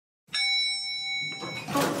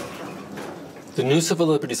The New Civil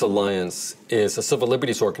Liberties Alliance is a civil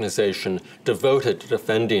liberties organization devoted to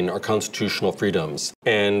defending our constitutional freedoms.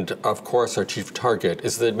 And of course, our chief target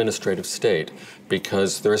is the administrative state,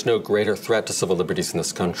 because there is no greater threat to civil liberties in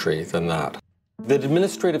this country than that. The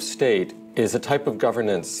administrative state is a type of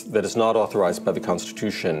governance that is not authorized by the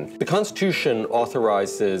Constitution. The Constitution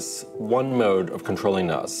authorizes one mode of controlling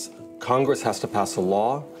us. Congress has to pass a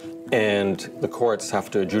law, and the courts have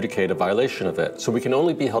to adjudicate a violation of it. So we can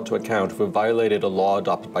only be held to account if we've violated a law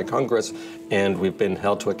adopted by Congress, and we've been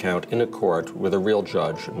held to account in a court with a real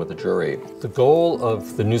judge and with a jury. The goal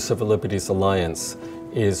of the New Civil Liberties Alliance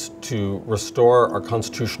is to restore our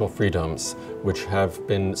constitutional freedoms, which have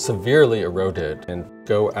been severely eroded, and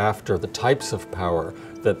go after the types of power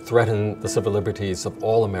that threaten the civil liberties of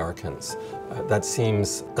all Americans. That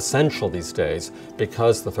seems essential these days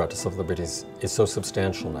because the threat to civil liberties is so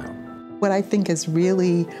substantial now. What I think is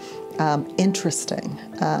really interesting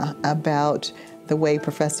about the way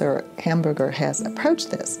Professor Hamburger has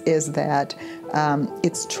approached this is that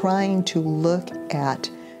it's trying to look at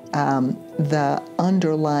the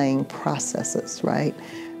underlying processes, right?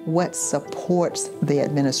 What supports the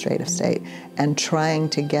administrative state, and trying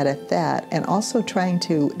to get at that, and also trying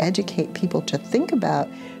to educate people to think about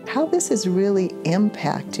how this is really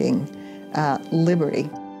impacting liberty.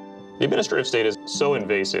 The administrative state is so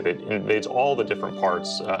invasive, it invades all the different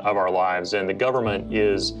parts of our lives, and the government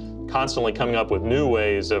is constantly coming up with new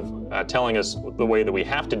ways of telling us the way that we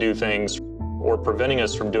have to do things, or preventing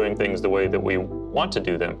us from doing things the way that we want to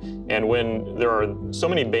do them. And when there are so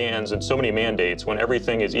many bans and so many mandates, when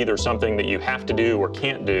everything is either something that you have to do or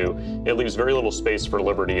can't do, it leaves very little space for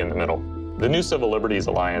liberty in the middle. The New Civil Liberties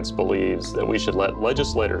Alliance believes that we should let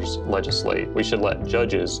legislators legislate, we should let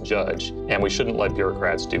judges judge, and we shouldn't let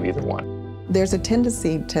bureaucrats do either one. There's a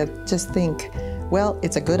tendency to just think, well,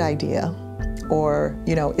 it's a good idea, or,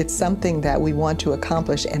 you know, it's something that we want to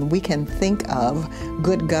accomplish and we can think of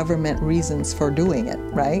good government reasons for doing it,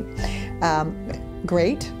 right?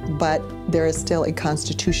 Great, but there is still a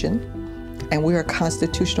constitution, and we're a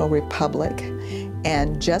constitutional republic.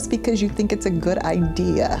 And just because you think it's a good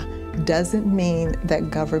idea doesn't mean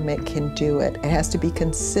that government can do it. It has to be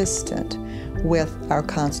consistent with our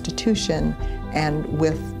Constitution and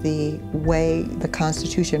with the way the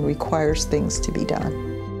Constitution requires things to be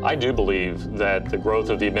done. I do believe that the growth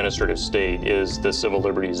of the administrative state is the civil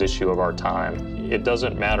liberties issue of our time. It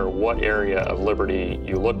doesn't matter what area of liberty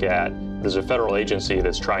you look at, there's a federal agency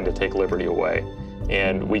that's trying to take liberty away.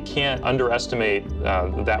 And we can't underestimate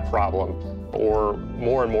that problem, or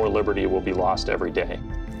more and more liberty will be lost every day.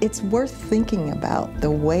 It's worth thinking about the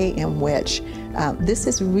way in which this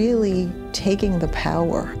is really taking the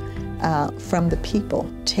power from the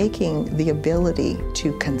people, taking the ability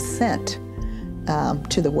to consent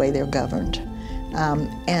to the way they're governed.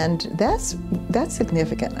 And that's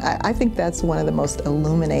significant. I think that's one of the most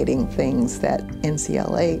illuminating things that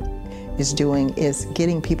NCLA is doing, is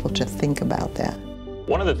getting people to think about that.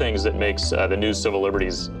 One of the things that makes the New Civil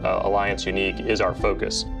Liberties Alliance unique is our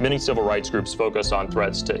focus. Many civil rights groups focus on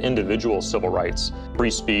threats to individual civil rights,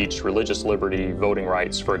 free speech, religious liberty, voting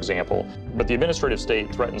rights, for example. But the administrative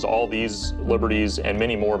state threatens all these liberties and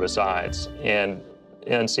many more besides. And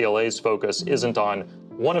NCLA's focus isn't on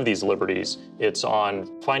one of these liberties, it's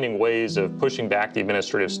on finding ways of pushing back the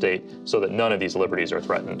administrative state so that none of these liberties are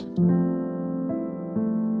threatened.